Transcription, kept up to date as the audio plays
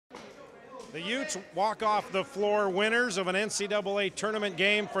The Utes walk off the floor winners of an NCAA tournament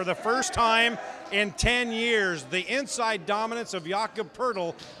game for the first time in 10 years. The inside dominance of Jakob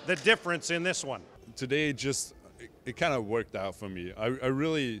Poeltl, the difference in this one. Today it kind of worked out for me. I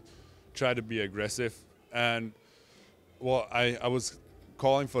really tried to be aggressive, and well, I was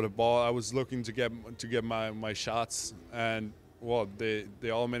calling for the ball. I was looking to get my shots, and well, they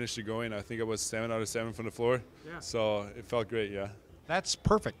all managed to go in. I think it was 7 out of 7 from the floor. Yeah. So it felt great. Yeah. That's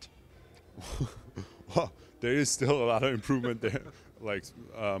perfect. Well, there is still a lot of improvement there, like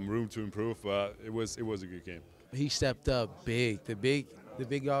room to improve, but it was a good game. He stepped up big. The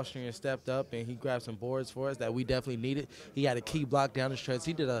big Austrian stepped up, and he grabbed some boards for us that we definitely needed. He had a key block down the stretch.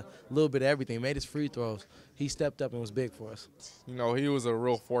 He did a little bit of everything, made his free throws. He stepped up and was big for us. You know, he was a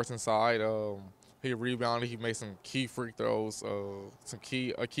real force inside. He rebounded. He made some key free throws, a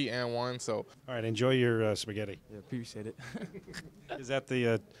key and one. So. All right, enjoy your spaghetti. Yeah, appreciate it. Is that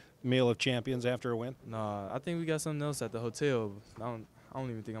the meal of champions after a win? No, I think we got something else at the hotel. I don't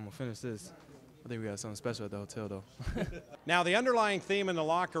even think I'm gonna finish this. I think we got something special at the hotel, though. Now, the underlying theme in the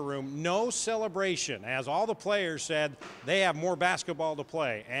locker room, no celebration, as all the players said they have more basketball to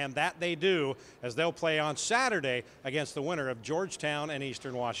play, and that they do, as they'll play on Saturday against the winner of Georgetown and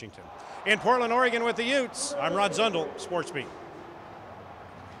Eastern Washington. In Portland, Oregon with the Utes, I'm Rod Zundel, Sports Beat.